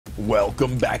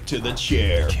Welcome back to the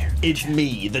chair. It's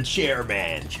me, the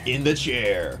chairman, in the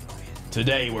chair.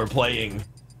 Today we're playing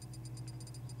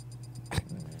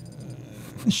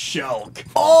Shulk.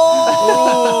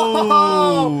 Oh!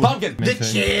 Pumpkin. The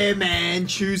chairman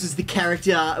chooses the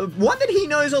character, one that he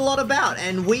knows a lot about,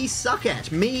 and we suck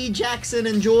at. Me, Jackson,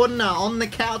 and Jordan are on the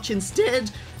couch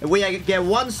instead. We get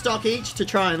one stock each to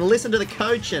try and listen to the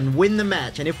coach and win the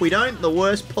match. And if we don't, the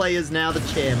worst player is now the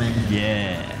chairman.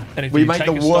 Yeah. And if We you make take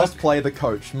the a worst stock- player the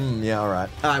coach. Yeah, alright.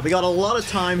 Alright, we got a lot of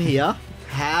time here.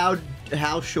 How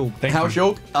Shulk? How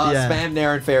Shulk? Yeah. Spam,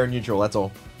 nair, and fair and neutral, that's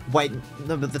all. Wait,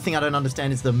 no, but the thing I don't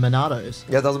understand is the Monados.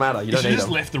 Yeah, it doesn't matter. You You don't should need just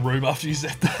them. left the room after you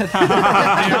said that.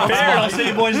 Fair, I'll see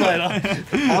you boys later.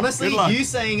 Honestly, Good luck. you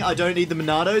saying I don't need the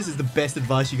Monados is the best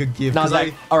advice you could give. No, 'cause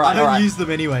Zack, I alright, don't alright. use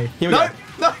them anyway. Here we no, go.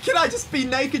 no, can I just be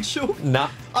naked Shulk? Nah.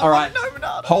 I Alright. want no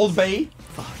Monados. Hold B.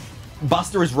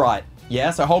 Buster is right.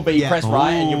 Yeah, so hold B, Yeah. press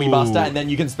right, and you'll be Buster, Ooh. and then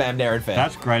you can spam nair and fair.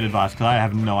 That's great advice because I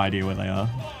have no idea where they are.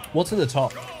 What's at the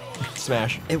top?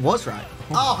 Smash. It was right.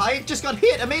 Oh, I just got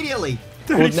hit immediately.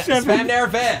 Well, 37 spam nair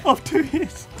and fair. of 2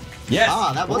 hits. Yes.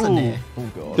 Ah, that wasn't there. Oh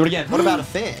god. Do it again. What about a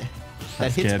fair? That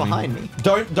hits scared me. behind me.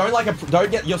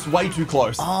 Don't get just way too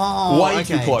close. Oh, way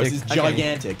too okay. close. It's Okay.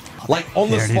 gigantic. Like on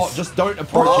the There it spot, is. just don't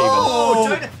approach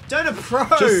Oh, don't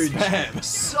approach. even. Just spam.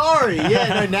 Sorry.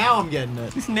 Yeah, no, now I'm getting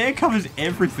it. This nair covers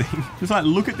everything. Just like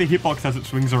look at the hitbox as it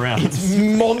swings around. It's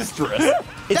monstrous.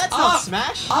 It's That's up. not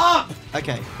smash. Up.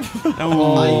 Okay.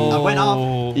 Oh. I went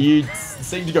up. You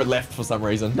seem to go left for some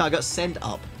reason. No, I got sent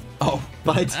up. Oh.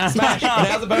 But Smash.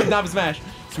 Now's the perfect time to smash.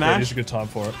 Yeah, Smash. it's a good time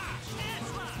for it.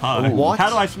 Oh, What?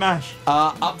 How do I smash?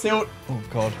 Up tilt. Oh,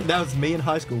 God. that was me in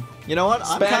high school. You know what?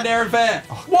 Spam nair and fair.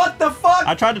 What the fuck?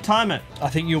 I tried to time it. I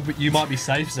think you might be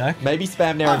safe, Zach. Maybe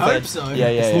spam nair I and fair. hope so. Yeah,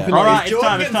 yeah, looking yeah. All right, If it's Jordan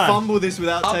time. It's can time. fumble this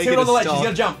without Up taking tilt a on the ledge. He's stock,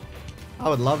 gonna jump. I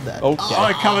would love that. Okay. Oh,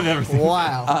 it covered everything.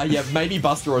 Wow. Yeah, maybe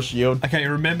Buster or Shield. Okay,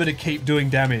 remember to keep doing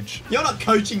damage. You're not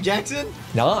coaching Jackson?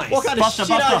 Nice. What kind Buster, of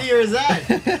shit Buster. idea is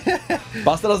that?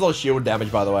 Buster does a lot of shield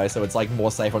damage, by the way, so it's like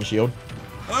more safe on shield.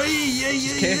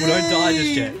 Careful, don't die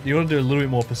just yet. You want to do a little bit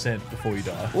more percent before you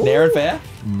die. Nair and fair.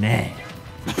 Nah.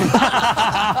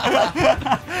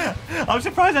 I'm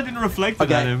surprised I didn't reflect on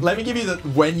Okay, him. let me give you the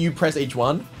when you press each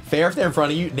one. Fair if they're in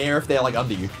front of you, nair if they're like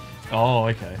under you. Oh,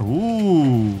 okay.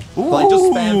 Ooh. Like just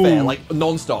spam fair, like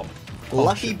non-stop.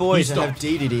 Lucky boys You that have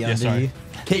stopped. DDD under sorry. you.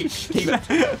 Keep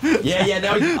it. Yeah,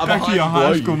 now I'm Back to behind your you, high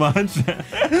below school you.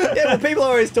 mindset. Yeah, well, people are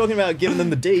always talking about giving them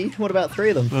the D. What about 3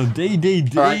 of them? The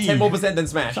DDD. Alright, 10 more percent than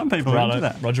smash. Some people are into Righto.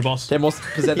 that. Roger, boss. 10 more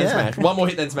percent than Yeah. smash. One more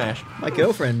hit than smash. My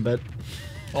girlfriend, but...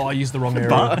 Oh, I used the wrong area.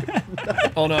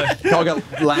 But Oh, no. Cogger,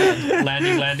 land.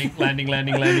 Landing.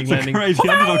 crazy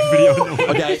Underdogs video in the world.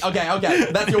 Okay.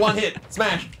 That's your one hit.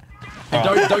 Smash. And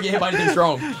don't get hit by anything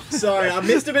strong. Sorry, I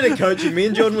missed a bit of coaching. Me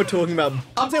and Jordan were talking about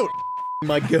Up tilt.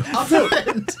 my Up tilt.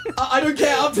 girlfriend I don't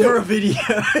care. Up for a tilt. video.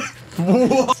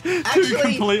 What? Two Actually,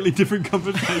 completely different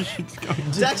conversations going on.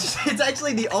 it's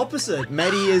actually the opposite.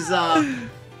 Maddie is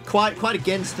quite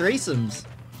against threesomes.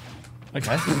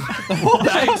 Okay.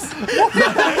 Thanks.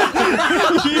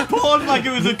 You paused like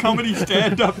it was a comedy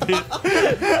stand-up hit.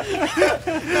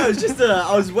 No, it's just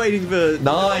I was waiting for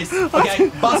Nice. Okay,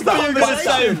 Buster. You're gonna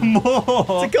say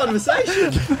More. a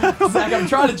conversation. Zach, I'm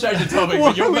trying to change the topic,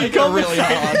 but you're making it really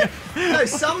hard. No,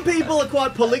 some people are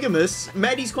quite polygamous.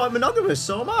 Maddie's quite monogamous,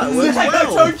 so am I. It works Zach,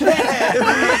 well. that's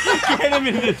okay. Get him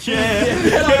in the chair.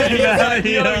 Get over here, Get Zach.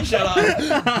 You don't shut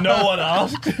up. No one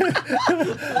asked.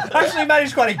 Actually,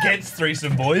 Matty's quite against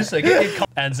threesome boys. So get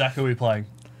and Zach, who are we playing?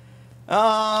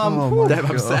 Damn,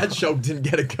 I'm sad Shulk didn't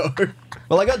get a go.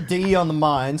 Well, I got D on the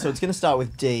mine, so it's going to start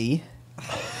with D.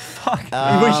 Fuck.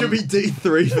 We should be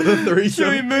D3 for the 3. Should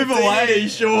we move away?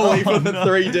 Surely for the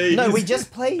 3D. No, we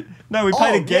just played No, we played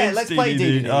Oh, yeah, against let's play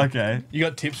DDD. DDD. Okay. You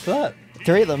got tips for that?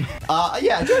 3 of them.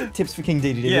 Yeah, I got tips for King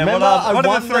DDD. Yeah, Remember, what are I the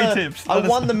won 3 tips? I Let us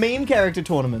won the meme character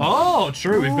tournament. Oh,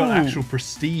 true. We've got Ooh. actual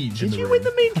prestige in Did the you room. win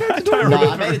the meme character don't tournament? No,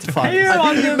 I remember. made it to finals. Yeah.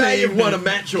 I think you may have won a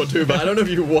match or two, but I don't know if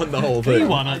you won the whole He thing.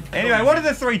 won it. Anyway, what are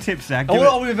the 3 tips, Zach? Give Oh, it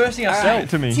are we reversing ourselves?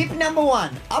 to me. Tip number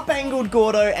 1, up-angled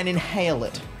Gordo and inhale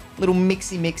it. Little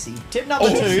mixy. Tip number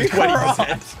 2,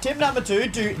 20%. Tip number 2,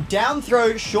 do down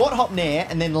throw, short hop nair,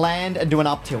 and then land and do an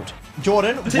up tilt.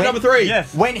 Jordan, Tip number 3.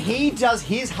 Yes. when he does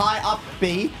his high up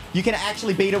B, you can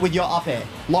actually beat it with your up air.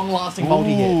 Long-lasting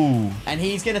multi-hit. Ooh. And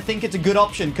he's going to think it's a good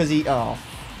option because he... Oh,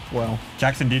 well.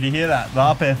 Jackson, did you hear that? The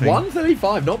up air thing.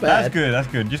 135, not bad. That's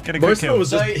good. Just get a good Most of kill. it was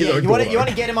So, just yeah, you want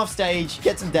to get him off stage,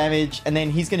 get some damage, and then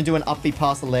he's going to do an up B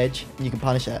past the ledge, and you can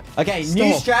punish that. Okay,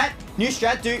 new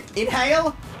strat, do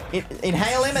inhale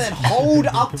him, and then hold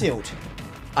up tilt.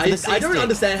 I don't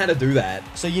understand how to do that.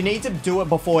 So you need to do it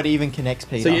before it even connects,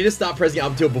 Peter. So you just start pressing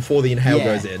up until before the inhale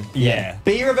goes in. Yeah.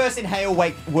 B reverse inhale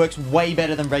works way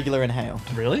better than regular inhale.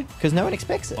 Really? Because no one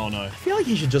expects it. Oh no. I feel like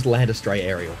you should just land a straight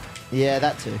aerial. Yeah,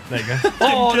 that too. There you go.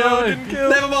 Oh no! Didn't kill.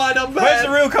 Never mind, I'm bad. Where's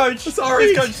the real coach? Sorry,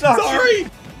 This coach sucks. sorry.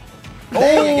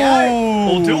 There you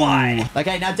go. Or do I?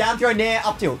 Okay, now down throw, nair,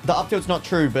 up tilt. The up tilt's not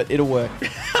true, but it'll work.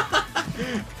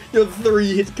 Your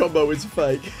 3-hit combo is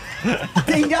fake.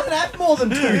 He doesn't have more than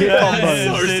 2 hit That's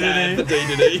combos. so sad for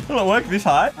D&D. Will it work this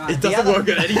high? It doesn't work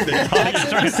at anything.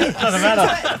 Doesn't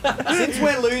matter. Since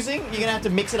we're losing, you're gonna have to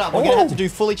mix it up. We're gonna have to do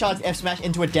fully charged F smash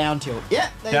into a down tilt. Yeah,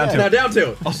 there Down you go. Now down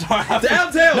tilt. Oh, sorry.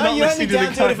 Down tilt. No, not you only listening to the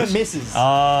down tilt if coach. it misses.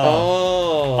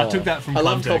 Oh. I took that from I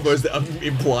love context. combos that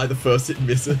imply the first hit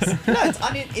misses. No, it's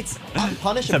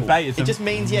unpunishable. It's a bait, It just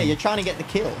means, yeah, you're trying to get the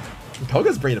kill.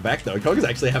 Cogger's bringing it back though. Cogger's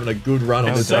actually having a good run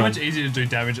on It's this so thing. much easier to do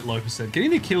damage at low percent.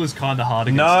 Getting the kill is kind of hard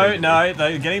against No, D&D.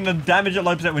 no, getting the damage at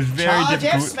low percent was very Charge F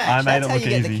difficult. smash. I made That's it how look you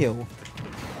get easy. the kill.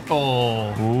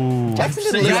 Oh. Ooh. Jackson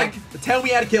didn't, Zack, listen, tell me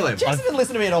how to kill him. Jackson didn't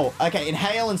listen to me at all. Okay,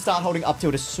 inhale and start holding up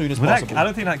tilt as soon as Well, possible. I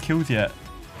don't think that kills yet.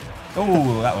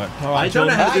 Oh, that worked. I don't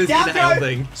know how to do this down inhale throw.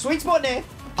 thing. Sweet spot there.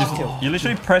 Up tilt. You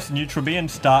literally press neutral B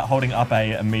and start holding up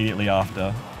A immediately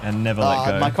after, and never let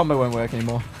go. My combo won't work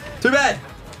anymore. Too bad.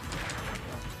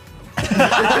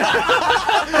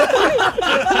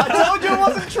 I told you it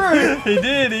wasn't true. He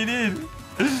did, he did.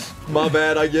 My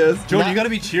bad, I guess. Jordan, you got to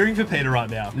be cheering for Peter right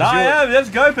now. No, yeah, let's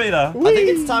go, Peter. I think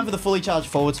it's time for the fully charged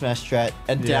forward smash strat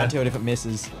and Yeah. down tilt if it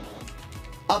misses.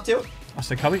 Up tilt. I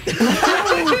said, Cubby.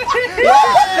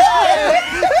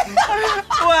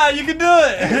 Wow, you can do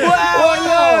it.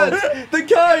 Wow! The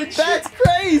coach. That's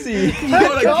crazy!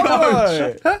 What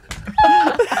a coach.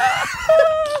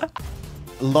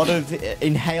 A lot of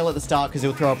inhale at the start because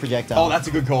he'll throw a projectile. Oh, that's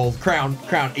a good call. Crown,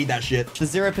 eat that shit. the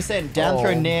 0%. Down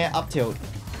throw, nair, up tilt.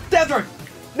 Down throw.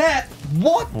 Nah.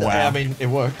 What? Wow. I mean, it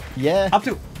worked. Yeah. Up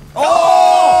to.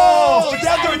 Oh!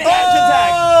 Down throw, dash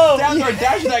attack. Oh! Down throw,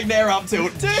 dash attack, nair up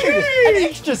tilt. Dude, an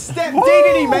extra step.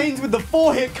 DDD mains with the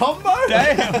 4-hit combo.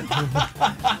 Damn.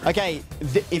 Okay,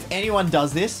 if anyone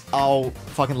does this, I'll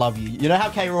fucking love you. You know how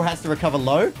K-Rool has to recover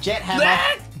low? Jet hammer.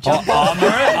 Jump up.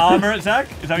 Armor it, Zack?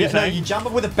 Is that what Yeah, you're no, saying? you jump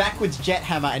up with a backwards jet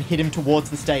hammer and hit him towards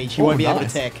the stage. He won't be able to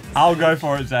nice. tech. I'll go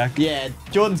for it, Zack. Yeah,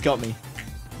 Jordan's got me.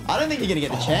 I don't think you're gonna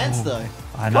get the chance though.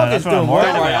 I know, that's what I'm doing worried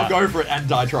Don't worry, I'll about. go for it and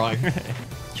die trying.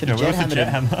 Should Yeah, have where's the hammered jet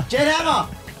him. hammer? Jet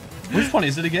hammer! Which one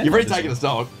is it again? You've already taken a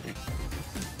stock.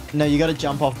 No, you gotta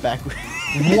jump off backwards.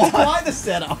 It's quite the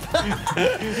setup.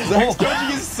 Zack's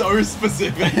coaching is so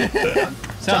specific.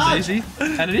 Sounds easy.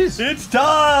 And it is. It's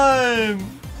time!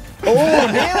 Oh,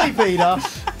 nearly, Peter.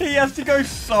 He has to go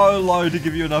so low to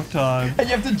give you enough time. And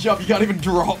you have to jump, you can't even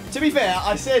drop. To be fair,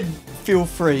 I said feel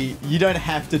free. You don't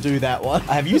have to do that one.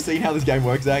 Have you seen how this game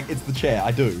works, Zack? It's the chair,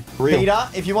 I do. For real. Peter,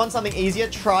 if you want something easier,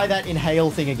 try that inhale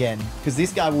thing again. Because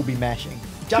this guy will be mashing.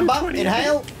 Jump up, 228.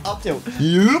 inhale, up tilt.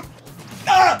 Yep.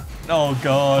 Ah! Oh,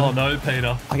 God. Oh no,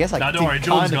 Peter. I guess I No, don't worry, did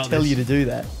Jordan's kind got of tell this. you to do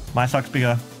that. My suck's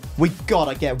bigger. We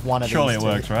gotta get one of Surely these it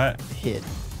works, to right? hit.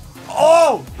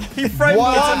 Oh! He framed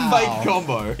Wow. It's it. a fake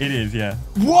combo. It is, yeah.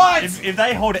 What? If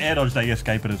they hold air dodge, they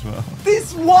escape it as well.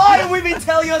 Why have we been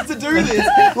telling us to do this?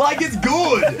 Like it's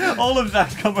good. All of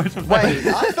Zack's combos are Wait,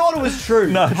 fake. I thought it was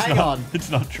true. No, it's Hang not. on. It's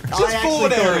not true. Just I actually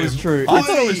forward thought air it was him. true. I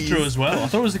thought it was Please. true as well. I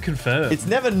thought it was a confirm. It's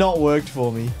never not worked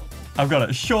for me. I've got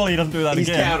it. Surely he doesn't do that He's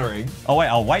again. countering. Oh, wait,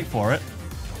 I'll wait for it.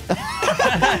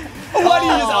 Why do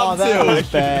you just Oh, up that was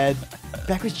tilt? bad.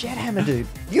 Backwards jet hammer, dude.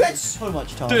 You had so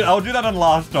much time. Dude, I'll do that on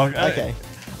last stock. Okay.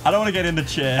 I don't want to get in the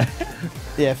chair.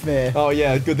 Yeah, fair. Oh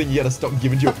yeah, good thing you had to stop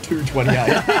giving you at 228.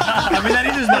 I mean, that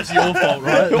is as much your fault,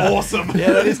 right? Awesome.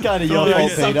 Yeah, that is kind of your Yeah,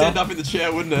 fault, Sucked Peter. end up in the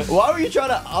chair, wouldn't it? Why were you trying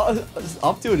to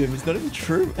up tilt him? It's not even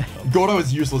true. Gordo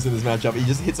is useless in this matchup. He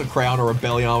just hits a crown or a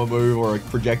belly armor move or a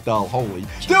projectile. Holy.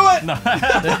 Do it! No.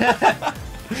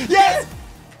 Yes!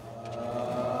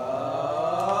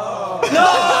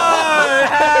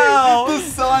 How? The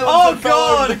silence Oh, that fell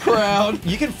over God. the crowd.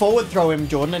 You can forward throw him,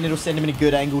 Jordan, and it'll send him in a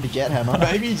good angle to jet hammer.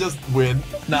 Maybe just win.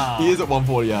 Nah. He is at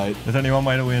 148. There's only one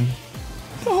way to win.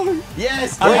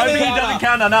 Yes, I'm win hoping it. he doesn't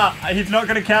counter. Nah, he's not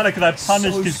going to counter because I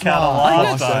punished So his counter smart.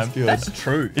 last That's time. good. That's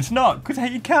true. It's not, because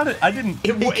he counted. I didn't.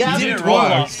 It counted didn't it wrong work.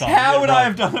 last time. How You would did it I wrong.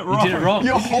 have done it wrong? You did it wrong.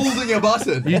 You're holding a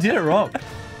button. You did it wrong.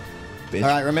 All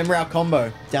right, remember our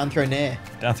combo. Down throw nair.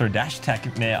 Down throw dash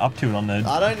attack there up to it on the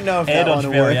I don't know if air that dodge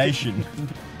one will work variation.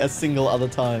 a single other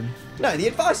time. No, the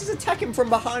advice is attack him from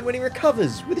behind when he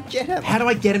recovers with a jet hammer. How do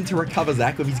I get him to recover,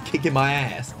 Zack, if he's kicking my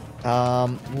ass?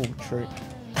 Oh, true.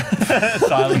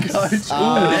 Silence.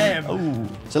 Damn. Ooh.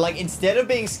 So like instead of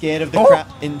being scared of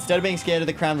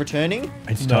the crown returning,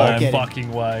 It's No time. Get it.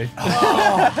 fucking way.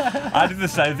 I did the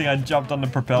same thing. I jumped on the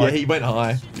propeller. Yeah, he went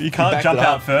high. You He can't backed jump it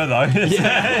out up. further.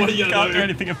 Yeah, what are you you gonna can't do? do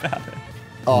anything about it.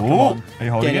 oh come Ooh. on. Are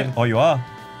you holding Get it? him. Oh, you are.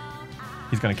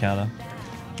 He's gonna counter.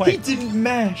 He Wait. didn't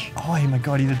mash. Oh my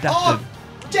god, he's adapted. Oh,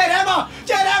 Jet Hammer!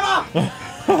 Jet Hammer!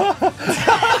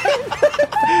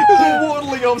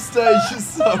 Waddling off stage is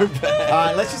so bad.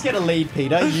 Alright, let's just get a lead,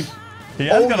 Peter. You He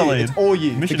has all got a you. lead. It's all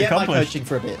you. Mission Forget my accomplished. coaching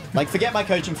for a bit. Like forget my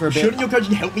coaching for a bit. Shouldn't your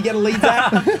coaching help me get a lead,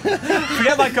 Zack?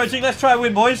 Forget my coaching. Let's try and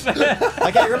win, boys.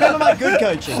 Okay, remember my good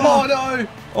coaching. Oh no!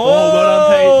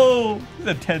 Oh, this is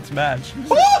a tense match.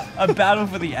 A battle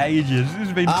for the ages. This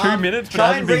has been 2 minutes, but it Try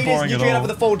hasn't and been read his boring at nutrient all. up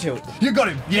with a full tilt. You got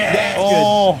him. Yeah. That's good.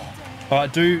 Oh, All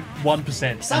right, do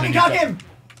 1%. Summon cock him!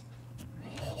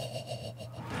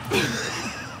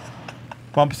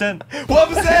 1%. 1%!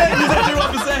 You said do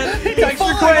 1%! He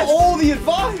followed all the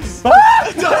advice!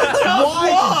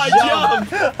 Why jump?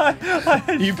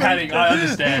 You panic. I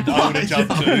understand. I would have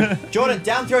jumped too. Jordan,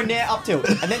 down throw nair up tilt,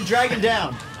 and then drag him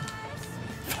down.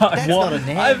 Fuck, That's what? not a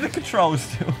nair. I have the control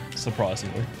still.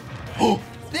 Surprisingly.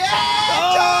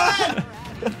 Yeah, Jordan!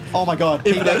 Oh my god,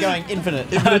 Peter Infinite. going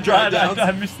infinite. Infinite drag downs.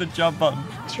 I missed the jump button.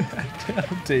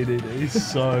 DDD.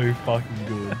 So fucking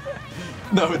good.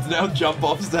 No, it's now jump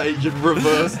off stage and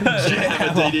reverse jam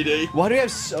a DDD. Why do we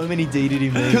have so many DDD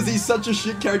moves? Because he's such a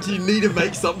shit character, you need to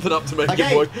make something up to make Okay,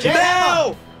 him work. jam.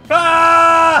 Now!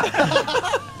 Ah!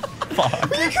 You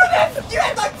had like You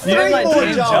had three like more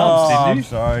 10 jumps. Oh, didn't I'm you?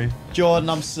 sorry. Jordan,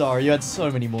 I'm sorry. You had so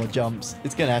many more jumps.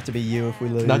 It's gonna have to be you if we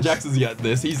lose. Now Jackson's got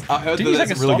this. I heard Did you that take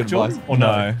that's a really stock, good Jordan? advice. Or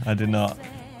No, I did not.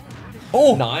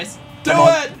 Oh, nice. Do Come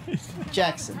on. it!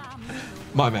 Jackson.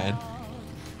 My man.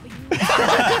 We've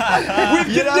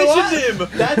You know conditioned what? him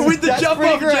That's- with the that's jump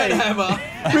pretty off jet great. hammer.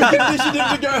 We've conditioned him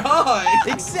to go high.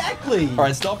 Exactly. All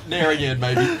right, stop naring in,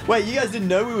 maybe. Wait, you guys didn't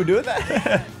know we were doing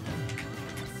that?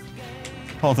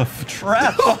 Oh, the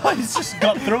trap. Oh, he's just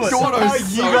got through it.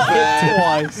 Gordo's You so got bad. hit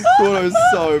twice. Gordo's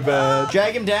so bad.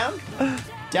 Drag him down.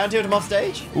 Down tilt him off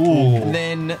stage. Ooh. And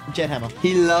then jet hammer.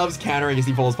 He loves countering as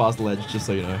he falls past the ledge, just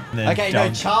so you know. Then Okay, no,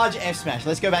 jump. charge F smash.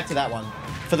 Let's go back to that one.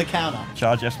 For the counter.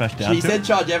 Charge F smash down. He said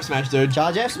charge F smash, dude.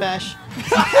 Charge F smash.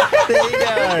 There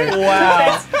you go.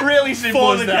 wow. Really simple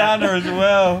For as the that. counter as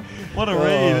well. What a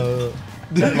read.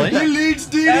 He leads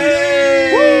DDD!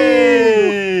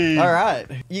 Hey! All right.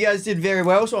 You guys did very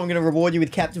well, so I'm going to reward you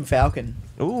with Captain Falcon.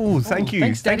 Ooh, thank you.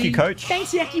 thanks, Thank you, Daddy. coach.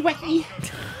 Thanks, Yucky Wacky.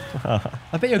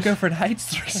 I bet your girlfriend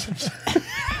hates threesomes.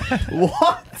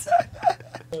 What?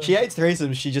 She hates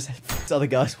threesomes. She just fucks other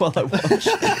guys while I watch.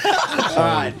 All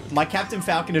right. My Captain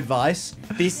Falcon advice.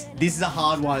 This is a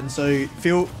hard one, so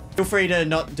feel free to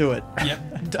not do it. Yep.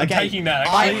 Okay. I'm taking that.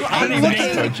 Actually, I don't I'm even looking,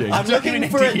 need coaching. I'm don't even looking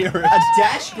need for to a hear it.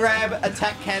 dash grab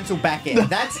attack cancel back air.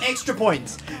 That's extra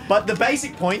points. But the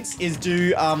basic points is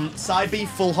do side B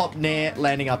full hop nair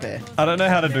landing up air. I don't know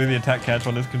how to do the attack catch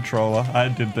on this controller. I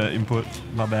did the input.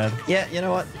 My bad. Yeah, you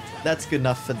know what? That's good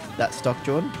enough for that stock,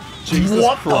 Jordan. Jesus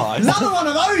Christ. Another one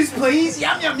of those, please.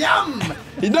 Yum yum yum.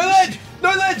 No ledge! No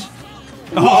ledge!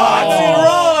 Oh,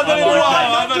 I did wrong.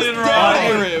 I Not did just wrong.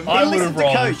 down him. I You would've listen to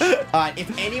rolled. coach. All right, if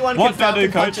anyone What can do I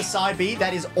do, Falcon punch coach? a side B,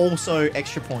 that is also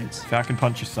extra points. Falcon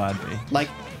punch your side B. Like,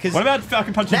 because What about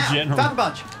Falcon punch in now general? Falcon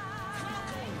punch.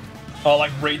 Oh,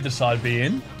 like read the side B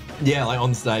in. Yeah, like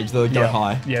on stage, they'll go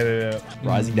high. Yeah.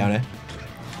 Rising down air.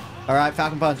 All right,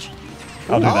 Falcon punch.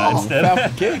 I'll do that Oh, instead.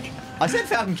 Falcon kick. I said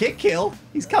Falcon kick kill.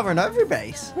 He's covering over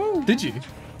base. Did you?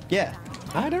 Yeah.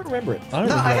 I don't remember it. I don't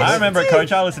No, remember. I remember it,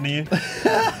 coach. I listen to you.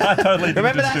 I totally did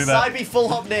Remember just that do side that. B full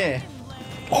hop nair.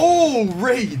 Oh,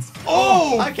 reads.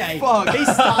 Oh, Okay. fuck. He's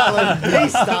styling.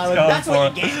 He's styling. Going That's for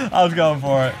what you it. get. I was going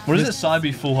for it. What is it? Side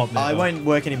B full hop now? I won't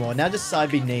work anymore. Now just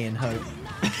side B knee and hope.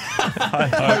 I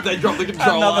hope they drop the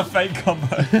controller. Another fake combo.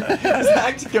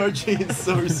 Zack's coaching is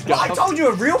so I scuffed. told you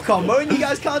a real combo and you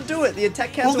guys can't do it. The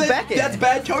attack Well, cancel back air. that's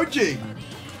bad coaching.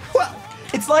 Well,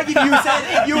 It's like if you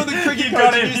said, if you were the cricket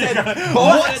got coach it, and you you said, got it.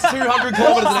 boss at 200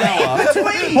 kilometers an hour.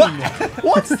 between.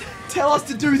 What's Tell us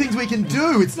to do things we can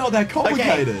do. It's not that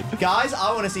complicated. Okay, guys,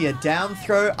 I want to see a down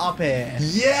throw up air.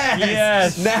 Yes.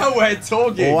 Yes. Now we're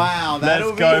talking. Wow, that'll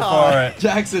Let's be go hard. for it.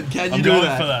 Jackson, can you I'm do going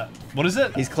that? for that. What is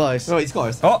it? He's close. Oh, he's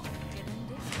close. Oh,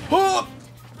 Oh,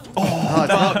 Oh, it's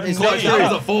not- it's close. not-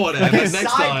 That was a forward air. Okay, Next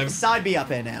side, time. Side B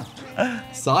up air now.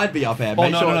 Side be up air. Oh,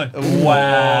 Make no, sure. no, no.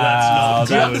 wow.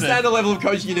 Do you That's understand the level of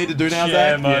coaching you need to do now, Yeah,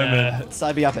 Zach? moment. Yeah.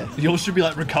 Side B up air. Yours should be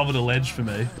like recover the ledge for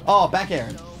me. Oh, back air.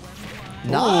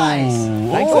 Nice.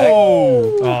 Thanks, Zach.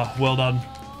 Oh. Oh, well done.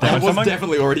 I was someone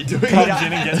definitely already doing comes it.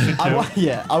 in and gets the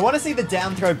kill. I want to see the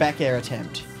down throw back air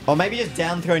attempt. Or maybe just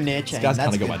down throw near chain. guy's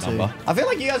That's kinda got good my too. number. I feel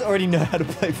like you guys already know how to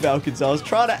play Falcon, so I was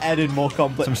trying to add in more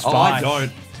complex. Some Oh, I spice.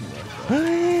 don't.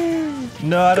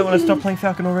 No, I don't want to stop playing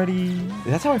Falcon already.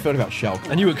 That's how I felt about Shulk.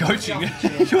 And you were coaching.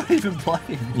 You weren't even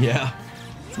playing. Yeah.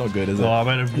 It's not good, is it? Oh, I'm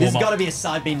gonna This warm has got up. to be a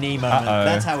side B knee moment. Uh-oh.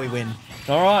 That's how we win.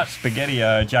 All right,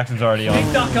 Spaghetti-O. Jackson's already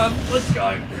on. Duck hunt. Let's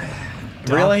go.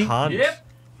 Really? Duck Hunt. Yep.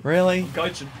 Really?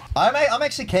 Coaching. I'm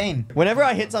actually keen. Whenever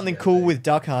I hit something cool with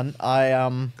Duck Hunt,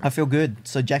 I feel good.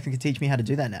 So Jackson can teach me how to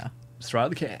do that now. Let's throw out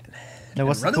the can. No,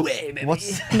 what's Run the cool? away, baby.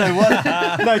 What's no what?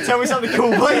 No, tell me something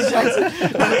cool, please, Jackson.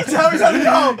 Please tell me something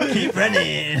cool. Keep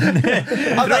running.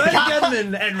 I'm like,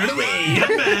 gunman and run away.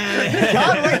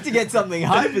 can't wait to get something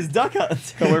hype as Duck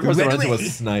Hunt. Can't wait for us to Run run into a away.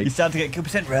 snake. You start to get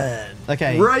 2% run.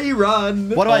 Okay. Ray run.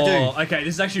 What do I do? Oh, okay,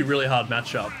 this is actually a really hard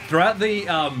matchup. Throughout the,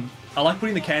 I like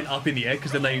putting the can up in the air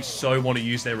because then they so want to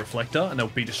use their reflector and they'll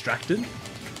be distracted. And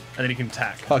then you can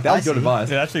attack. Fuck, that was good see.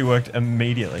 advice. It actually worked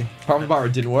immediately. Probably bar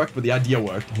it didn't work, but the idea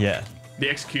worked. Yeah. The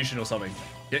execution or something.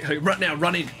 Yeah, run now,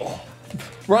 run in. Oh.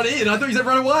 Run in. I thought you said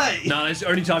run away. No, it's the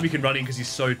only time you can run in because he's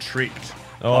so tricked.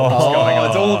 Oh, Oh,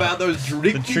 it's all about those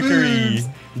tricky trickery.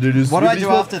 moves. What do I do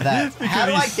after that? How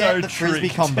do I he's get so the frisbee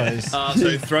tricked. combos?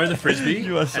 So throw the frisbee,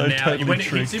 You are so and now totally when it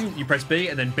hits tricked. him, you press B,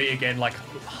 and then B again like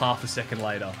half a second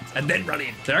later, and then run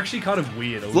in. They're actually kind of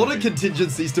weird. A lot of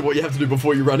contingencies to what you have to do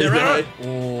before you run in, They're right? right.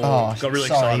 Oh, Oh, got really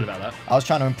sorry. excited about that. I was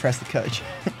trying to impress the coach.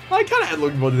 I kind of had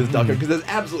looking forward to this duck hunt because there's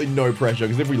absolutely no pressure.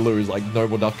 Because if we lose, like no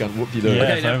more duck hunt, whoop you do. Yeah.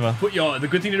 Okay, it's now over. put the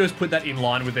good thing to do is put that in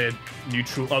line with their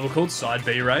neutral. We're called side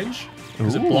B range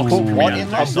because it Ooh. blocks. Put coming what out in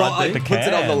of line? side Right, B. it puts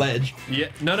it on the can. ledge. Yeah,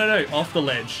 no, off the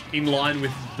ledge, in line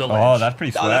with the ledge. Oh, that's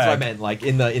pretty swag. Oh, that's what I meant. Like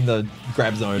in the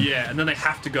grab zone. Yeah, and then they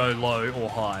have to go low or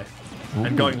high,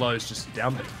 and going low is just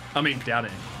down there. I mean down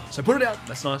air. So put it out.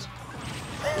 That's nice.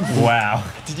 Wow.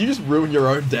 Did you just ruin your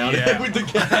own down Yeah. with the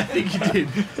I cat? think you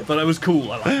did, but it was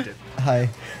cool. I liked it. Hey.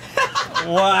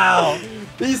 Wow.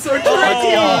 He's so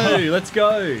tricky. Let's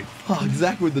go. Oh,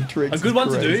 Zack with the tricks. A good is one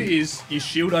to do crazy. is you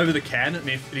shield over the can, and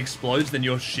if it explodes, then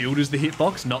your shield is the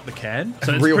hitbox, not the can.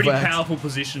 So it's a Real pretty facts. powerful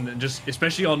position, and just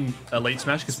especially on Elite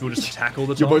Smash, because people just attack all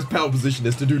the Your time. most powerful position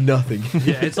is to do nothing.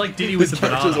 Yeah, it's like Diddy with This the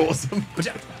character's banana. awesome. But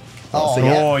yeah, Oh, so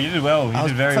yeah. Oh, you did well. I You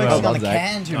was did very focusing well. on the Zack.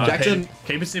 can too much. Jackson-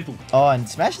 keep it simple. Oh, and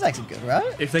Smash is actually good,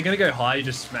 right? If they're gonna go high, you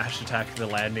just smash attack the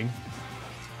landing.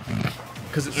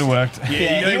 Because It worked. Yeah,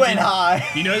 Yeah, you know, he went high.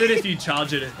 You know that if you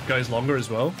charge it, it goes longer as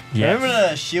well. Remember Yeah.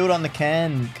 the shield on the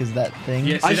can, because that thing?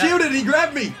 Yeah, I see that? shielded and he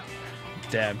grabbed me.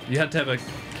 Damn, you had to have a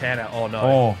can out. Oh no.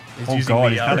 Oh, He's oh using god, the,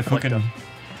 he's kind of reflector. cooking.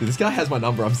 Dude, this guy has my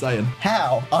number, I'm saying.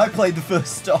 How? I played the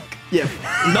first stock. Yeah.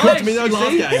 Nice, Me last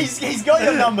see? game. He's got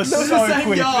your number so was the same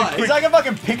quick. guy. He's like a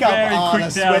fucking pickup Very quick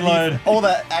artist where download. all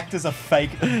the actors are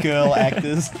fake girl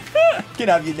actors. Can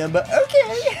I have your number?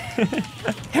 Okay.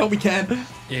 Help me, Cam.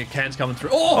 Yeah, can's coming through.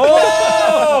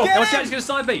 Oh! Now watch out, he's gonna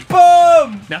side B.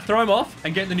 Boom! Now throw him off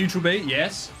and get the neutral B.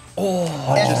 Yes. Oh,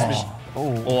 just missed.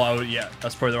 Oh, I would, yeah,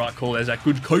 that's probably the right call. There's that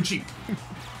good coaching.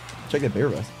 Check that beer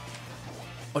rest.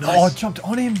 Oh, Oh, nice. jumped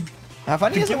on him. How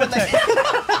funny is it when they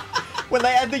when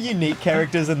they add the unique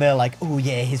characters and they're like, oh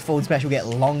yeah, his forward smash will get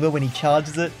longer when he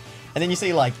charges it, and then you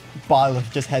see like Byleth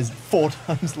just has 4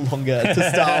 times longer to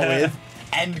start with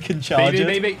and can charge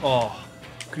it. B. Oh,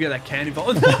 could get that can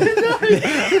involved.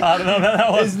 I don't know about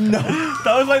that There's one. no.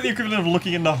 That was like the equivalent of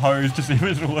looking in the hose to see if it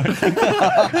was working.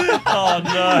 Oh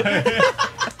no.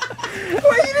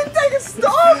 Wait, you didn't take a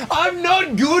stop? I'm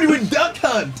not good with duck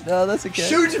hunt. No, that's okay.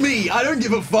 Shoot me. I don't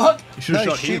give a fuck. You should have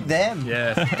No, shot shoot him. them.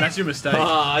 Yeah, that's your mistake.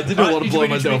 Ah, I did a lot of blowing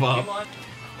myself up.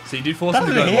 So you did force That him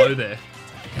to go doesn't hit. low there.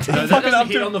 No, that Fucking doesn't up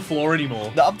hit to- on the floor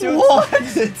anymore. The up to What?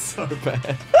 It's so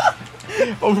bad.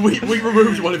 Oh, we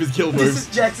removed one of his kill This moves.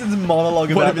 is Jackson's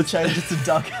monologue What about if the changes to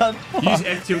duck hunt. Use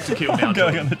F tilt to kill now. I'm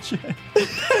going Jordan. on the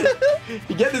chair.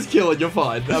 You get this kill and you're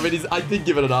fine. I mean, I did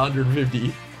give it an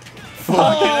 150.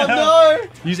 Oh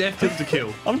no! Use F tilt to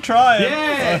kill. I'm trying.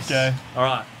 Yes. Okay. All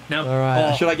right. Now, All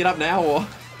right. oh, Should I get up now or?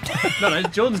 no,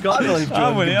 Jordan's got I believe this.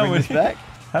 Jordan winning, can I'm bring this winning. back.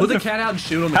 How Put the does cat out and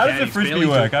shield on the How can. does the He's frisbee barely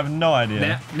work? do- I have no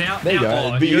idea. Now, There you go.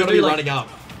 oh, But you gotta be do, like- running up.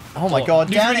 Oh my god,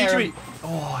 down neutral air. B.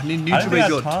 Oh, I need I neutral don't B. think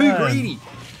Good. I have Too time. greedy.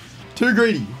 Too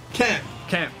greedy. Camp.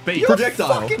 Camp B.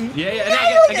 Projectile. Fucking Yeah, yeah.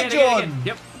 nailed Again, it, again, Jordan. again.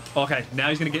 Yep. Okay, now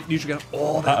he's gonna get neutral gun up.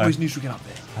 Oh, that Uh-oh. was neutral gun up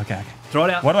there. Okay, okay. Throw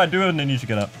it out. What do I do when the neutral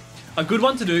get up? A good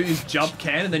one to do is jump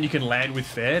can, and then you can land with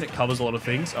fair, and it covers a lot of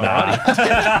things. Alrighty.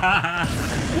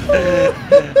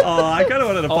 Oh, I kind of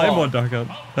wanted to play Oh. more Duck Hunt.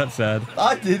 That's sad.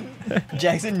 I didn't.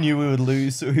 Jackson knew we would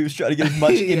lose, so he was trying to get as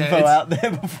much Yeah, info it's- out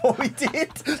there before we did.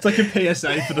 It's like a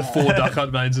PSA for the 4 Duck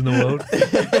Hunt mains in the world.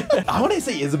 I want to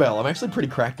see Isabel. I'm actually pretty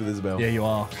cracked with Isabel. Yeah, you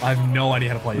are. I have no idea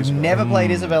how to play this. We've never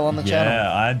played Isabel on the channel.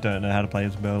 Yeah, I don't know how to play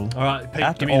Isabel. All right, Pete,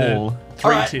 At give me all. the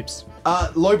 3 Alright. tips.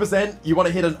 Low percent, you want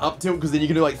to hit an up tilt because then you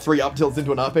can do like 3 up tilts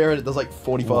into an up air and it does like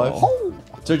 45. Oh,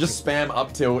 So just spam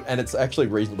up tilt and it's actually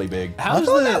reasonably big. How I does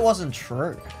thought the that wasn't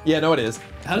true. Yeah, no, it is.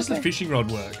 how does the fishing rod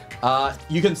work?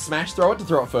 You can smash throw it to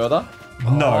throw it further,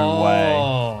 No way.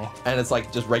 Oh. and it's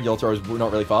like just regular throws,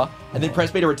 not really far. And then press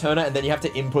B to return it, and then you have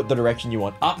to input the direction you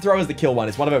want. Up throw is the kill one.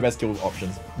 It's one of our best kill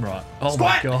options. Right. Oh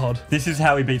Squat! my god. This is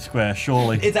how we beat Square,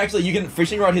 surely. It's actually, you can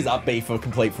fishing rod his up B for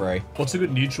complete free. What's a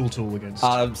good neutral tool against?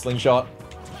 Slingshot,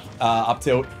 up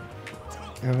tilt.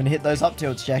 You haven't hit those up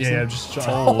tilts, Jackson. yeah, I'm just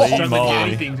Holy struggling to get moly.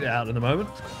 anything out at the moment.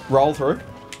 Roll through,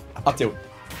 up tilt.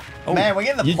 Man, we're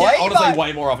getting the You play get honestly by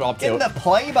way more off an up getting tilt. the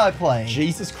play by play.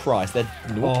 Jesus Christ, that.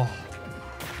 Oh.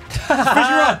 Fishing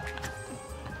rod.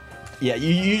 Yeah,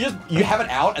 you have it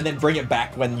out and then bring it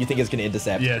back when you think it's gonna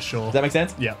intercept. Yeah, sure. Does that make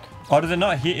sense? Yeah. Oh, does it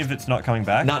not hit if it's not coming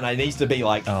back? No, it needs to be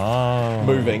like Oh.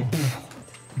 moving.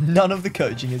 None of the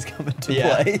coaching is coming to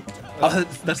Yeah. play.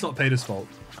 That's not Peter's fault.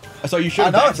 So you should I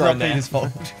have know back it's thrown not there. Peter's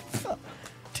fault.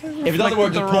 If it doesn't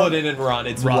work, just pull it in and run.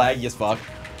 It's Right. laggy as fuck.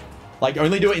 Like,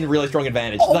 only do it in really strong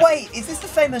advantage. Oh Like- wait, is this the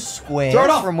famous square Throw it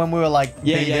off. from when we were like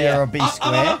Yeah, B yeah, there yeah. or B Up, up,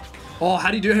 square? up. Oh, how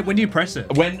do you do it? When do you press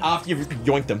it? When after you've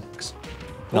yoinked them.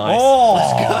 Nice. Oh!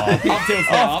 Up tilts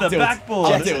now, Off up the tilts. backboard.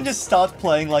 Up Jackson tilts. just starts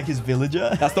playing like his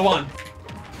villager. That's the one.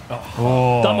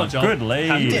 Oh, Done my job. good Happy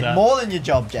lead. with Did that. more than your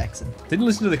job, Jackson. Didn't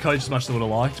listen to the coach as much as I would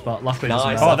have liked, but luckily it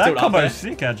doesn't Nice. matter. Oh, that Up tilt, up there. combo's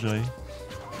sick, actually.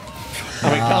 I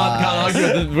mean, can't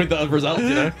argue with the results, you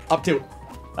know. Up tilt.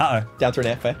 Uh-oh. Down through an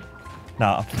F, fair.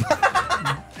 Nah.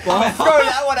 Throw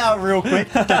that one out real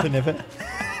quick. Don't nip it.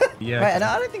 Yeah. Wait,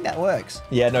 I don't think that works.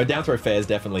 Yeah, no, down throw fair is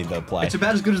definitely the play. It's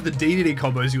about as good as the DDD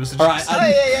combos you were All right,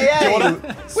 suggesting. Oh, do you want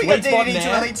yeah. to We got sweet spot DDD to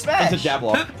now Elite Smash. into jab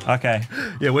lock, Okay.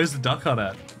 Yeah, where's the duck hunt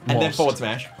at? and then Lost. forward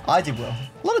smash. I did well.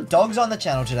 A lot of dogs on the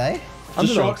channel today. Just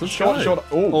Underdogs, let's short. go.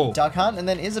 Oh, Duck Hunt and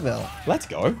then Isabel. let's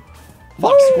go.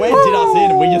 Fuck, Square did us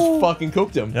in and we just fucking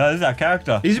cooked him. Yeah, this is our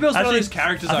character. Isabel's one of Actually, those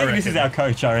characters, I I think this is reckon. our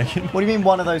coach, I reckon. What do you mean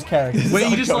one of those characters? Where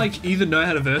you just Psycho. like either know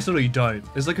how to verse it or you don't.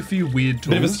 There's like a few weird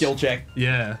tools. Bit of a skill check.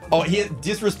 Yeah. Oh, here,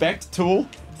 disrespect tool.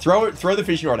 Throw the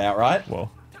fishing rod out, right?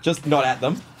 Whoa. Just not at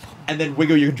them. And then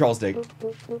wiggle your control stick.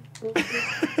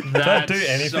 That's do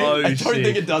anything. So I don't think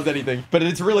sick. it does anything, but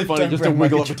it's really funny Don't just to grab my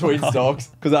wiggle it control. between stocks.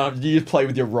 Because you just play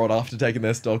with your rod after taking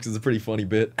their stocks is a pretty funny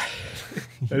bit.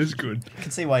 That is good. I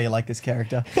can see why you like this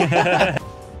character.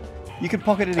 You could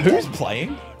pocket it Who's again.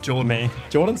 playing? Jordan. Me.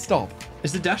 Jordan, stop.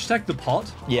 Is the dash tag the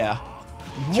pot? Yeah.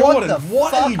 What Jordan, the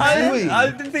what fuck? are you doing? I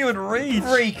didn't think it would reach.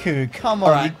 Riku, come on,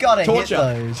 All right, you gotta torture,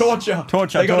 hit those. torture,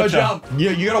 Torture, They got torture. no jump.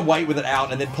 You gotta wait with it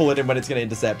out and then pull it in when it's gonna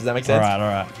intercept. Does that make sense?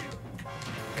 Alright.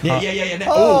 Yeah. Now,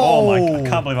 Oh my, Oh. I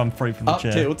can't believe I'm free from the Up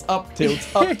chair. tilts, up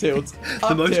tilts, up tilts, up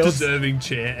The most tilts. deserving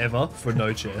chair ever for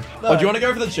no chair. Oh, do you want to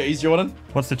go for the cheese, Jordan?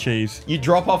 What's the cheese? You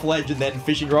drop off ledge and then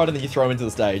fishing rod and then you throw into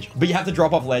the stage. But you have to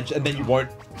drop off ledge and then you won't.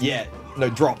 Yeah, no,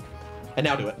 drop. And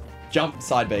now do it. Jump,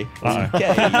 side B. Uh-oh.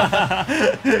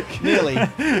 Okay. Nearly.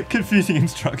 Confusing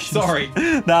instructions. Sorry.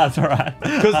 Nah, it's alright.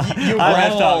 Because you I grab,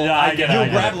 messed up. Yeah, I get it, I you'll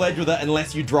get grab it. ledge with it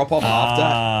unless you drop off after.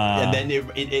 And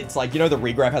then it's like, you know the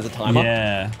regrab has a timer?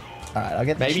 Yeah. Alright, I'll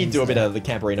get the Maybe cheese do a bit there. of the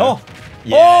Camperino. Oh.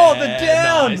 Yeah, Oh, the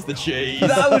down! Nice, the cheese.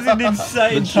 That was an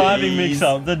insane The timing cheese.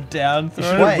 mix-up. The down should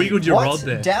throw. have wiggled your what? rod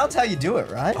there. Down's how you do it,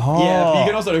 right? Oh, Yeah, but you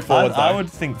can also do forwards, I though. would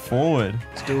think forward.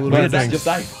 Do a little We're bit. That's doing just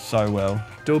safe. so well.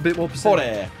 Do a bit more Forward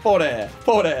percent. air, forward air,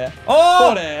 forward air. Oh!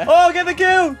 Forward air. Oh, get the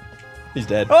kill! He's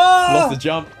dead. Oh! Lost the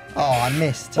jump. Oh, I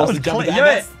missed. Lost the jump. Clean.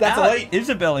 That's elite.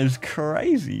 Isabel is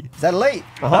crazy. Is that elite?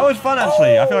 That was fun,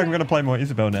 actually. I feel like I'm going to play more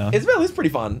Isabel now. Isabel is pretty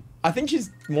fun. I think she's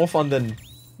more fun than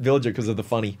Villager because of the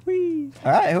funny.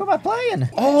 Alright, who am I playing?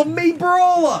 Oh, me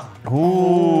brawler.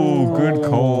 Ooh, good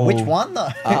call. Which one though?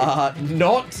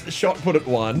 Not shot put at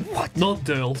one. Not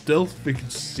Delph. Delph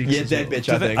freaking six. Yeah, as dead well. bitch.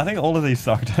 I think. I think all of these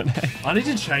suck, don't they? I need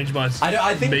to change my.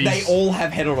 I think Mies. they all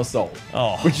have head on assault,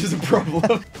 Oh. which is a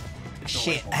problem.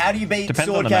 Shit, how do you beat Depends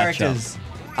sword on the matchup.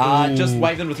 characters? Just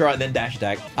wave them to throw it and then dash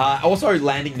attack. Also,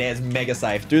 landing nair is mega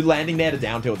safe. Do landing nair to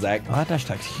down tilt, Zack. Oh, that dash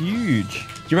attack's huge. Do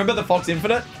you remember the Fox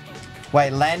Infinite?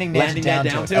 Wait, landing nair Landing nair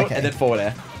down tilt okay. and then forward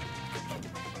air.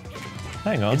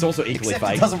 Hang on. It's also equally Except it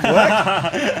fake. doesn't work.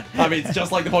 I mean, it's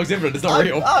just like the Fox Infinite. It's not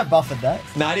real. I buffered that.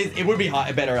 Nah, it would be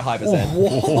better at high percent.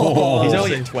 Oh, He's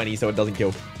only at 20, so it doesn't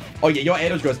kill. Oh yeah, your air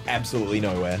dodge goes absolutely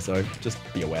nowhere, so just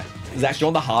be aware. Zach, do you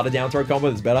want the harder down throw combo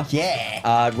that's better?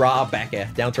 Yeah. Ra back air.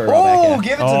 Down throw, Ra back Oh, air.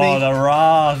 give it to Oh, me. the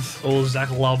Ras. Oh,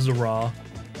 Zack loves a Ra.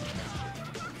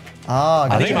 Ah, I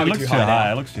good. think it might it be looks too too high high.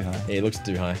 now. It looks too high. Yeah, it looks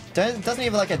too high. Doesn't he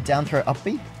have like a down throw up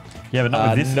B? Yeah, but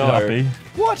not with this no. uppy.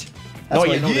 What? That's No, what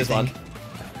yeah, not you this think. one.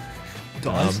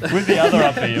 With the other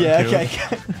uppy. Yeah, okay.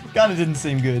 Kind of didn't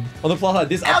seem good. On the plus side,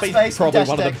 this up Outspace, is probably dash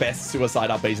one of deck. the best suicide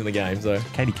up Bs in the game, so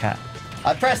Katie Cat.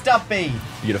 I pressed up B.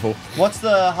 beautiful. What's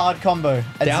the hard combo?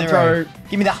 At Down 0. throw.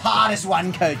 Give me the hardest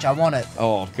one, coach. I want it.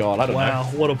 Oh god, I don't Wow,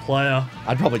 know. what a player.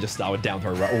 I'd probably just start with down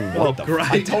throw. Oh, Oh, what the great.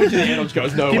 I told you the air dodge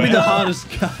goes nowhere. Give me the hardest.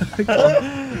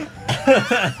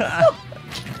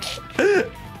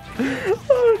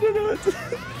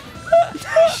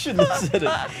 Shouldn't have said it.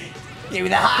 Give me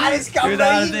the hardest combo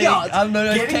you got. I'm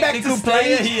the Getting back to technical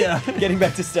player stage. here. Getting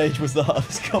back to stage was the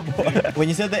hardest combo. When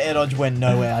you said the air dodge went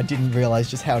nowhere, I didn't realize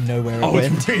just how nowhere it Oh,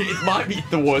 went. it might be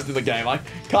the worst in the game. Like,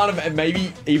 kind of, and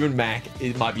maybe even Mac,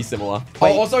 it might be similar.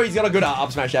 Wait. Oh, also, he's got a good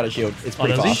up smash out of shield. It's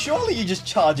pretty does he? fast. Surely you just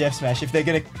charge F smash if they're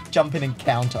gonna jump in and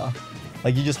counter.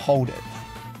 Like you just hold it.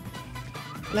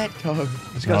 Let go.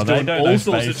 This No, guy's they doing don't all know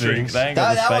sorts of spacing. tricks. They ain't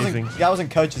got That the spacing.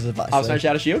 wasn't coach's advice. Up though. smash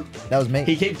out of shield. That was me.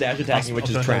 He keeps dash attacking, which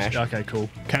is trash. Okay, cool.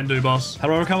 Can do, boss. How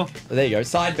do I recover? There you go.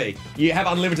 Side B. You have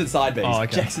unlimited side Bs. Oh,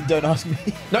 okay. Jackson, don't ask me.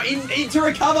 No, in to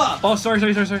recover. Oh, sorry.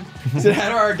 I said, how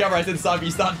do I recover? I said side B.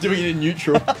 You start doing it in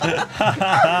neutral.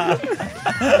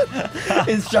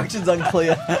 Instructions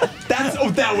unclear.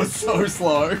 That was so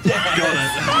slow. Got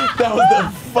it. That was the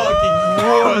fucking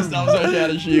worst up smash out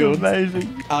of shield.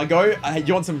 Amazing. Go.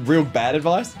 You want some real bad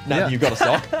advice? Now Yeah. that you've got a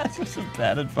stock. That's just some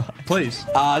bad advice. Please.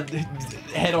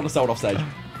 Head on assault off stage.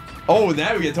 Oh,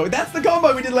 now we get talking. That's the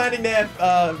combo we did landing there.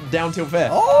 Down tilt fair.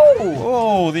 Oh!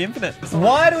 Oh, the infinite.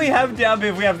 Why do we have down B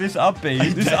if we have this up B?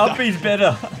 This up B's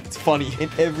better. It's funny. In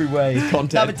every way.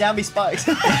 Content. No, but down B spikes.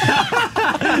 You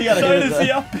gotta So hit it does though.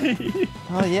 the up B.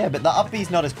 Oh yeah, but the up B's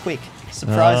not as quick.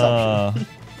 Surprise option.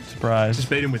 Surprise. Just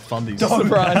beat him with fundies.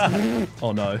 Surprise.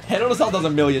 Oh, no. Head on assault does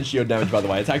 1,000,000 shield damage, by the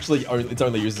way. It's actually it's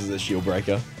only used as a shield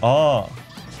breaker. Oh.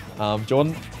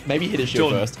 Jordan, maybe hit his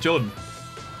shield first. Jordan.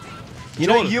 You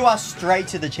know, Jordan. you are straight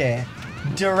to the chair.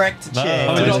 Direct to No. chair.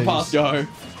 Oh, Do it not is. pass go.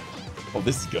 Oh,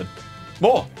 this is good.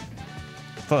 More.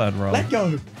 Thought I'd roll. Let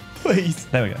go. Please.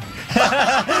 There we go.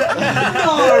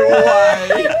 No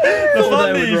way. The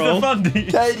Thought they would fundies, roll. the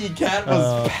fundies. Katie Cat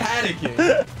was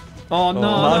panicking. Oh, no,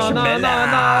 Marshmallow.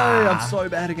 I'm so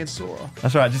bad against Sora.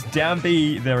 That's right, just down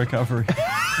B their recovery.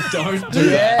 Don't do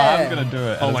that. Yeah. I'm gonna do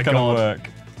it. Oh and my it's gonna God. work.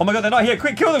 Oh my god, they're not here.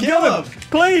 Quick, kill them, Kill kill them. them.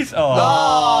 Please. Oh.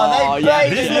 Oh, they yeah,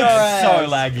 played This yeah. your looks ass. so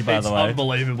laggy, by It's the way.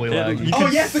 unbelievably Yeah, laggy. you Oh,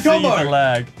 can yes, the see combo. the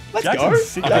lag. Let's Jackson's go.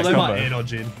 sick I of thought that they might combo. air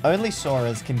dodge in. Only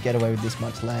Soras can get away with this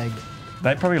much lag.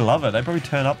 They probably love it. They probably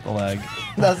turn up the lag.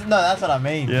 That's what I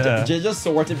mean. Yeah. Just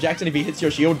Sora tip Jackson, if he hits your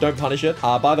shield, don't punish it.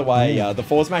 By the way, the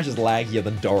forward smash is laggier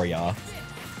than Doria.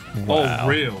 Wow. Oh,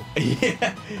 real.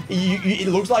 Yeah, it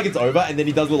looks like it's over, and then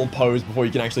he does a little pose before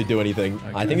you can actually do anything.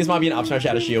 I think this might be an up smash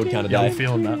out of shield kind of Yeah, day. I'm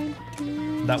feeling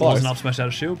that. That Close. was an up smash out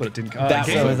of shield, but it didn't come. That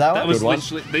So is that one? That was Good one.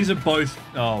 literally. These are both.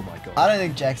 Oh my god. I don't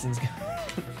think Jackson's.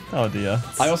 Oh dear.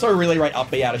 I also really rate up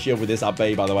B out of shield with this up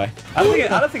B, by the way. I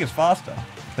don't think it's faster.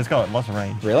 It's got lots of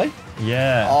range. Really?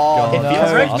 Yeah. Oh, God. It no. feels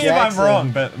Correct me if I'm Jackson.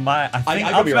 wrong, but I think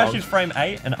could up be smash wrong. is frame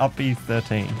 8 and up B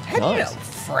 13. Nice.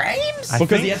 Frames? I Because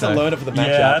think he has so. to learn it for the matchup.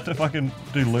 Yeah, I have to fucking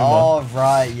do Luma. Oh,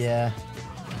 right, yeah.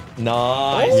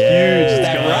 Nice. Yeah, Huge.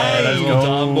 let's go. That Let's range. go.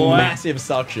 done, boy. Massive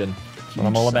suction. That's what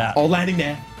I'm all about. Oh, landing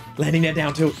there. Landing there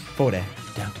down to forward air.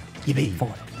 Down to Yippee.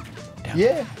 forward.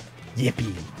 Yeah.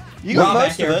 Yippee. You got Run most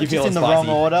back here of if it, you just feel in the spicy.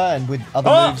 wrong order and with other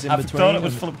Oh, moves in I between. thought it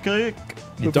was flip click.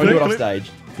 You don't do it off Flip.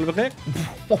 stage. Flip a kick.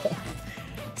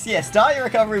 So yeah, start your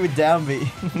recovery with down B.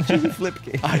 Flip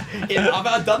kick.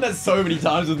 I've done that so many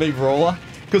times with me Brawler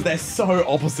because they're so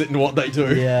opposite in what they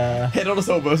do. Yeah. Head on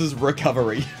assault versus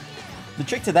recovery. The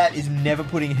trick to that is never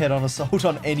putting head on assault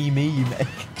on any me you make.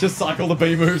 Just cycle the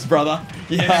B moves, brother.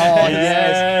 Yeah. Oh,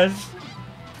 Yes.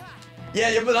 Yeah,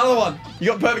 you have another one. You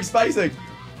got perfect spacing.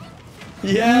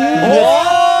 Yeah.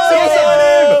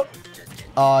 Oh,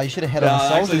 Oh, you should have head on No,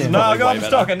 assault actually, him. No, Probably I'll go way on the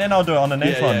better. stock and then I'll do it on the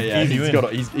next Yeah, one. yeah, yeah. Easy He's win.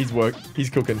 got it. He's work. He's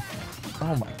cooking.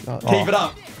 Oh my god. Keep it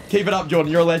up. Keep it up,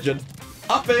 Jordan. You're a legend.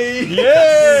 Up B.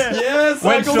 Yeah. Yes.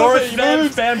 When cycle Sora the B spam,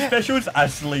 moves. spam specials, I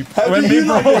sleep. How When do we you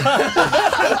like roll, All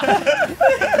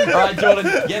right, Jordan.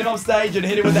 Get him off stage and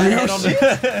hit him with that head on.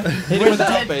 Hit him with that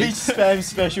Dead up B. beach spam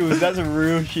specials. That's a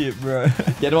real shit, bro.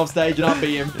 Get him off stage and up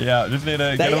B him. yeah, just need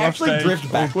to get They him off actually stage.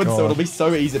 drift backwards, Oh, so it'll God. be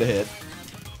so easy to hit.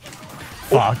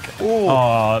 Fuck. Ooh.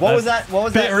 Oh, What was that's that? What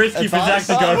was bit that? risky for Zack advice?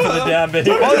 to go for the down B.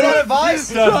 What was that advice?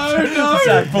 Don't. No, no.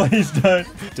 Zack, please don't.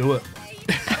 Do it.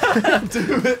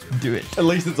 Do it. Do it. At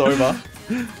least it's over.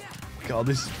 God,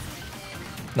 this.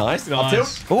 Nice. Up Nice.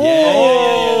 tilt. Oh.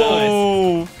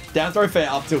 Yeah, nice. Down throw fair,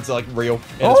 up tilt's like real.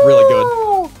 And it's really good.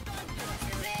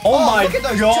 Oh my look at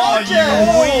those god, you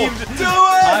charges. weaved. Do it!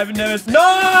 I've never.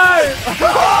 No!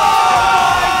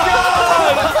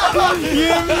 You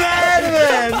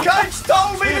madman! Coach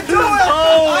told me to do it!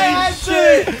 Holy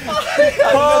shit!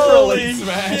 Holy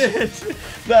smash. shit!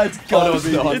 That's no, it's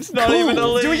not. It's not even a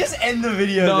lead. Do we just end the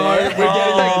video No, there? we're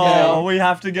getting back Oh, now. we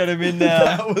have to get him in now.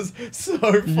 That was so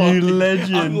funny. You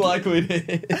legend. Unlikely to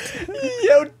hit.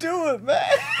 Yo, do it, man.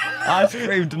 I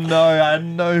screamed no, I had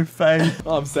no faith.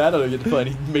 Oh, I'm sad I don't get to play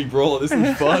any Meat Brawler. This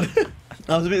is fun.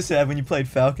 I was a bit sad when you played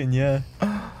Falcon, yeah.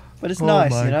 But it's Oh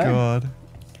nice, my you know? god.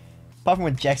 Apart from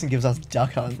when Jackson gives us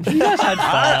Duck Hunt. You guys had fun.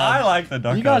 I like the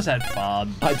duck. You guys had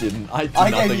fun. I didn't. I did I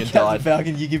nothing gave you and Captain died.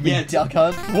 Falcon, you give me Yeah. Duck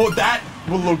Hunt. Well, that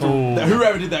will look. Ooh.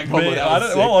 Whoever did that combo, Man, that I was don't,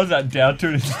 sick. what was that? Down two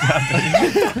and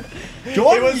down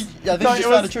Jordan, It was. I think No, you just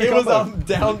found a true it was combo.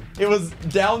 down. It was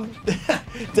down.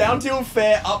 Down tilt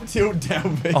fair, up tilt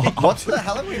down B. What's the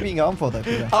hell have we been going for though,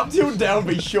 Peter? Up tilt down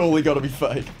B surely got to be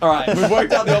fake. All right, we've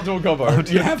worked out the optimal combo.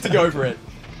 You have to go for it.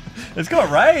 It's got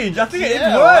range. I think it's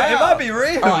Yeah, worked. It wow. might be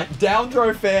real. All right, down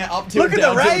throw fair, up tilt Look at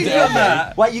down the tilt range down on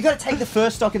that. Wait, you gotta take the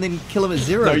first stock and then kill him at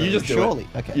 0. No, though, you just do surely.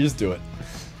 it. Okay. You just do it.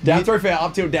 Down throw fair,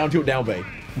 up tilt down B.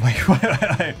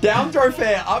 Wait. Down throw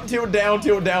fair, up tilt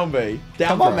down B. Down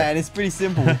Come throw. on, man, it's pretty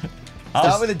simple. I'll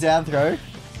Start with a down throw.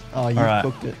 Oh, you Alright.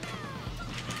 cooked it.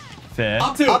 Fair.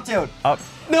 Up tilt. Up tilt. Up.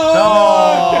 No.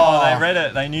 Oh, they read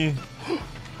it. They knew.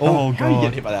 Oh, How are you getting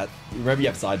god. hit by that? Remember you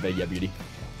have side B, yeah, beauty.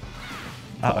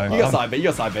 Uh-oh. You got side B, you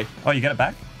got side B. Oh, you get it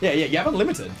back? Yeah, you have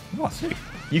unlimited. Oh, sick.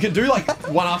 You can do like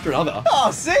one after another. Oh,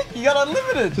 sick! You got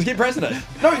unlimited. Just keep pressing it.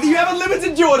 No, you have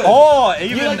unlimited, Jordan. Oh,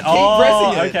 even. like, keep oh,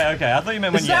 pressing it. okay. I thought you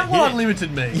meant when Is you that get what hit.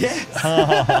 unlimited means? Yes.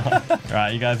 Right,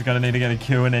 you guys are going to need to get a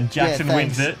Q, and then Jackson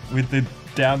wins thanks. it with the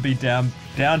down B, down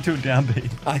tilt, down B.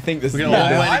 I think this is We're the gonna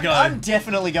end all of, way to go. I'm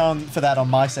definitely going for that on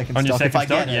my second On your stock if second I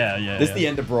stock? get it. Yeah. this is the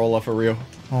end of Brawler for real.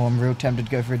 Oh, I'm real tempted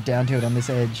to go for a down tilt on this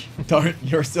edge. Don't.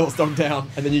 You're still stock down,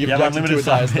 and then you give Yeah, Jackson unlimited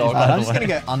two entire side B. stock. By Alright, the I'm just way.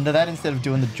 gonna go under that instead of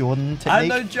doing the Jordan I had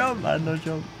technique. no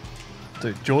jump.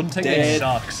 Dude, Jordan technique Dead.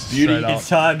 sucks. Beauty. Straight up. It's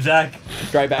time, Zach.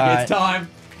 Straight back. Alright. It's time.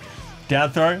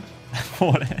 Down throw.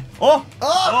 Forward.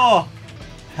 Oh!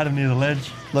 Had him near the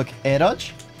ledge. Look, air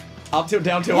dodge. Up tilt,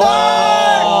 down tilt.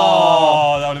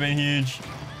 Oh, that would have been huge.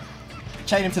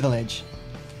 Chain him to the ledge.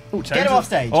 Ooh, Get him off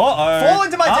stage. Uh-oh. Fall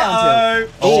into my down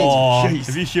tilt. Oh, Jeez.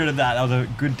 if you shielded that, that was a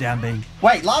good down B.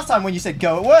 Wait, last time when you said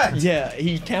go, it worked. Yeah,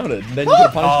 he counted. And then you could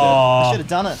have punished I Oh, should have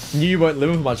done it. it. You won't live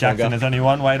with much Jackson, longer. there's only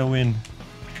one way to win.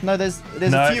 No, there's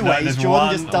No, a few no, ways. there's Jordan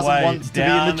one just doesn't way. want to be in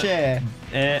Down. the chair.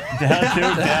 Down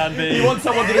tilt, down B. You want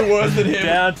someone to do worse than him.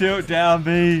 Down tilt, down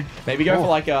B. Maybe go for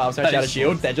like a smash That out is- of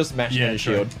shield. They're just mashing Yeah, out of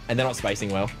true. shield, and they're not spacing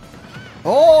well.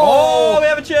 Oh, we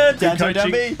have a chance. Down Good tilt,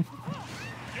 down coaching. B.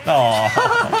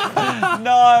 Oh.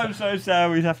 No, I'm so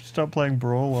sad. We'd have to stop playing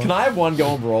Brawler. Can I have one go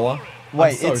on Brawler? Wait,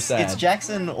 I'm so it's sad.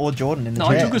 Jackson or Jordan in the No,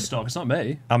 I chair. took a stock. It's not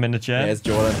me. I'm in the chair. There's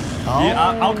Jordan. Oh. Yeah,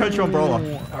 I'll coach you on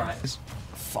Brawler.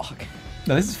 Fuck.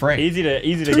 No, this is free. Easy to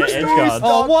get edge guards.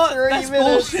 Oh, what? 3 That's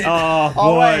minutes. bullshit. Oh,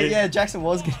 Oh boy. wait, yeah, Jackson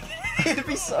was gonna. It'd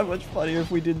be so much funnier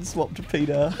if we didn't swap to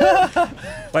Peter.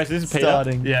 Wait, so this is Peter?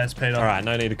 Starting. Yeah, it's Peter. All right,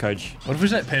 no need to coach. What if we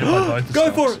set Peter by both? the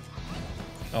Go stocks? for it.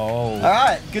 Oh.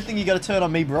 Alright, good thing you got a turn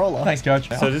on me, Brawler. Thanks, coach.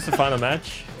 So is this the final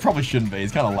match? Probably shouldn't be.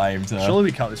 It's kind of lame. So. Surely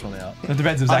we cut this one out. It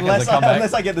depends if Zack has Unless, a comeback.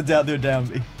 unless I get the down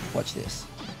B. Watch this.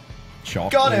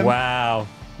 Shock. Got him. Wow.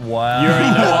 Wow. You already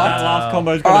know what that last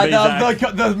combo's All going right, to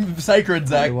be, Zach. the sacred Okay,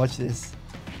 Zack. watch this.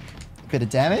 Bit of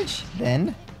damage,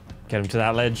 then. Get him to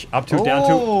that ledge. Up tilt, down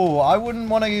tilt. Oh, I wouldn't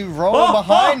want to roll Oh,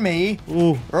 behind me.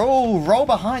 Ooh. Roll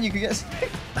behind. You could get.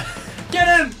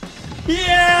 Get him!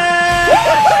 Yeah!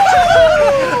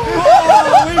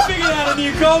 Oh, we figured out a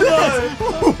new combo!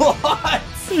 What?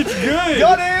 It's good!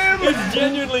 Got him! It's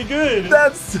genuinely good!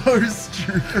 That's so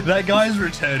stupid. That guy's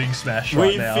returning smash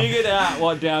right We now. figured out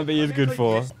what down B is good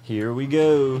for. Here we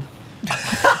go.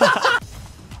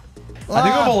 I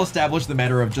think we've all established the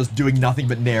matter of just doing nothing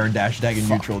but nair and dash tag and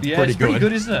neutral. It's Yeah, pretty it's pretty good.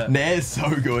 good, isn't it? Nair is so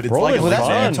good. It's Brawling like a Well, that's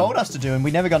what Fun. you told us to do, and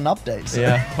we never got an update. So.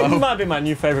 Yeah. This Well, might be my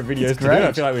new favorite videos to do. great.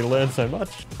 I feel like we learned so much.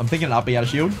 I'm thinking an up B out of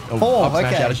shield. Or Four, up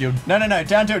smash okay. out of shield. No,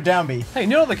 down tilt, down B. Hey,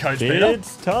 you're not the coach, Peter.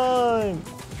 It's time.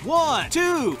 1,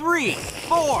 2, 3,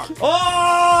 4.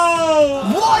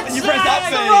 Oh! What? You pressed up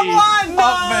B. Wrong one!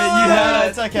 Up B. You had it.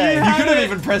 It's okay. You could have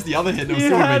even pressed the other hit and it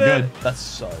still would have been good. That's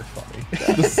so funny.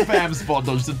 The spam spot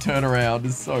dodge to turn around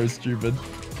is so stupid.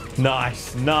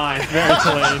 Nice, very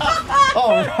clean.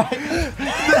 All right.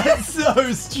 That's so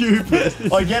so stupid.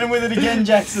 Oh, get him with it again,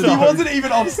 Jackson. He wasn't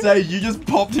even off stage. You just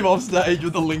popped him off stage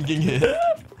with the linking hit.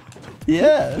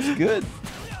 Yeah, that's good.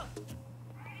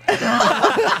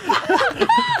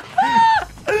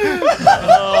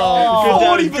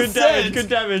 Oh, good 40%. damage, good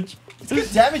damage. It's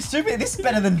good damage too, but this is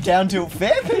better than down tilt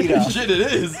fair, Peter. Shit, it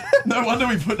is. No wonder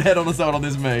we put head on assault on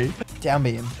this me. Down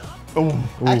B him. Ooh.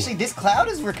 Actually, this cloud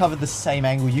has recovered the same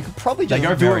angle. You could probably They just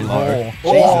go very low.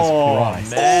 raw. Jesus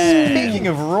Christ. man. Speaking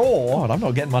of raw, God, I'm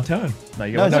not getting my turn. No,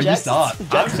 you no, got you Jackson- start. I'm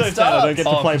Jackson so sad I starts. don't get to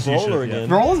Oh, play 'cause you brawler should, yeah. again.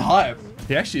 Brawler's hype.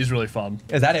 He actually is really fun.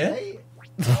 Is that it?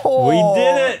 Oh. We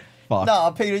did it. Fuck. Nah,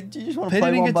 Peter, you just want to Peter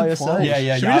play didn't one get by to yourself? play. Yeah,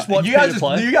 yeah, Should yeah. we just watch you guys Peter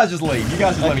play? You guys just leave. You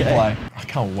guys just let me Okay. play. I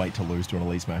can't wait to lose to an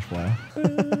Elite Smash player.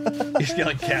 He's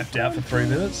getting capped out for 3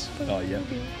 minutes. Oh, yeah.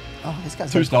 Oh, this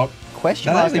guy's 2 stock.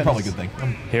 question That's mark actually on probably a his- good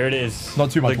thing. Here it is.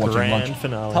 Not too much the watching grand lunch.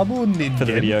 finale Tabunin for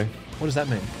the video. What does that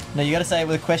mean? No, you got to say it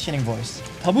with a questioning voice.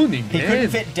 Tabunin. He couldn't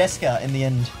fit Deska in the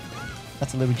end.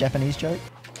 That's a little Japanese joke.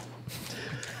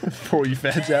 For all you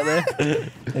fans out there.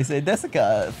 They say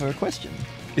Deska for a question.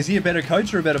 Is he a better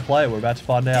coach or a better player? We're about to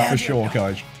find out. For sure,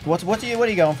 coach. What are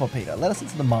you going for, Peter? Let us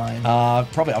into the mind.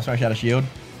 Probably up smash out of shield.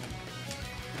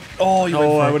 Oh, you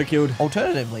went Oh, for I it. would have killed.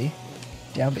 Alternatively,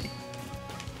 down B.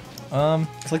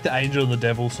 It's like the angel and the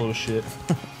devil sort of shit.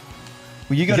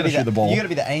 Well, you got to gonna be shoot the ball. You got to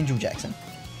be the angel, Jackson.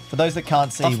 For those that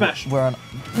can't see, Up smash. we're on.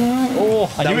 Oh,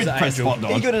 I that knew was he'd the press angel. spot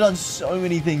He dodge. could have done so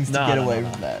many things to get away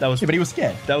from that. That was Yeah, but he was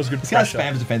scared. that was good This guy pressure.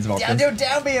 spams defensive down, options.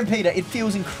 down B and Peter. It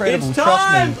feels incredible. It's Trust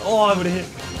time! me. Oh, I would have hit.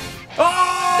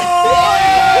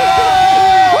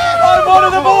 I'm one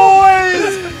of the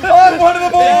boys! I'm one of the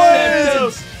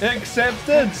boys!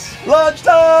 Acceptance.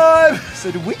 Lunchtime!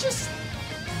 So did we just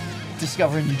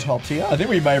discover a new top tier? I think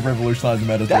we may have revolutionized the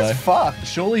meta today. That's fucked.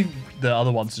 Surely the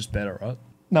other one's just better, right?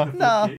 No. Nah.